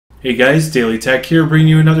Hey guys, Daily Tech here, bringing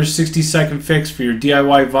you another 60-second fix for your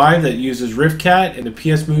DIY Vive that uses Riftcat and the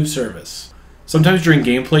PS Move service. Sometimes during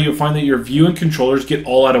gameplay you'll find that your view and controllers get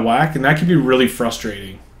all out of whack, and that can be really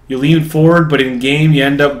frustrating. You lean forward, but in game you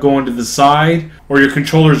end up going to the side, or your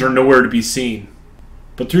controllers are nowhere to be seen.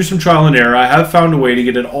 But through some trial and error, I have found a way to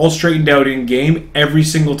get it all straightened out in game every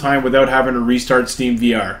single time without having to restart Steam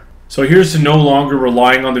VR. So here's to no longer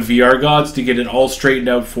relying on the VR gods to get it all straightened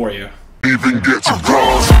out for you. Even get to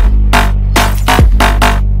bronze.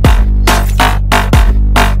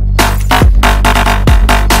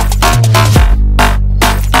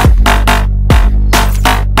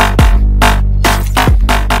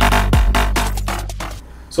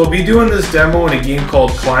 So I'll be doing this demo in a game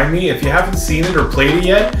called Climb Me. If you haven't seen it or played it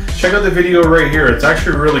yet, check out the video right here. It's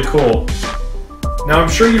actually really cool. Now I'm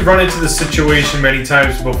sure you've run into this situation many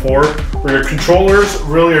times before where your controllers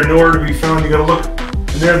really are nowhere to be found. You gotta look,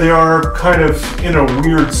 and there they are, kind of in a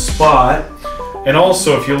weird spot. And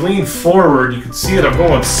also if you lean forward, you can see that I'm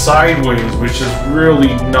going sideways, which is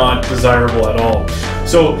really not desirable at all.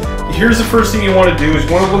 So here's the first thing you want to do is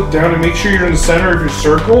you want to look down and make sure you're in the center of your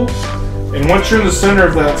circle. And once you're in the center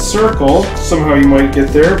of that circle, somehow you might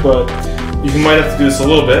get there, but you might have to do this a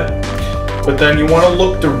little bit. But then you want to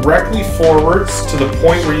look directly forwards to the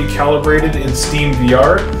point where you calibrated in Steam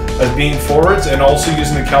VR as being forwards, and also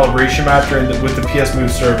using the calibration master with the PS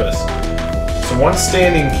Move service. So once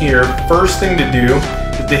standing here, first thing to do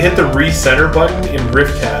is to hit the recenter button in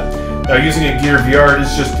Riftcat. Now using a Gear VR, it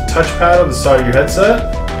is just a touchpad on the side of your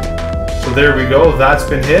headset. So there we go, that's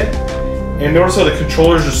been hit. And notice how the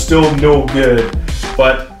controllers are still no good,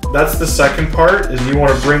 but that's the second part, is you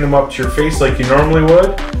want to bring them up to your face like you normally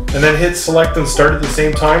would, and then hit select and start at the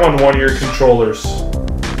same time on one of your controllers.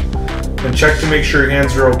 And check to make sure your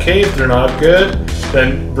hands are okay. If they're not good,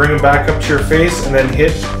 then bring them back up to your face and then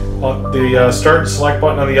hit the start and select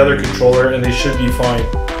button on the other controller, and they should be fine.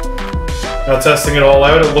 Now testing it all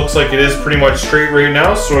out, it looks like it is pretty much straight right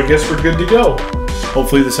now, so I guess we're good to go.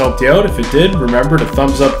 Hopefully this helped you out. If it did, remember to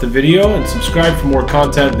thumbs up the video and subscribe for more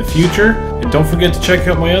content in the future. And don't forget to check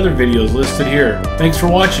out my other videos listed here. Thanks for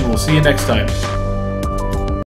watching. We'll see you next time.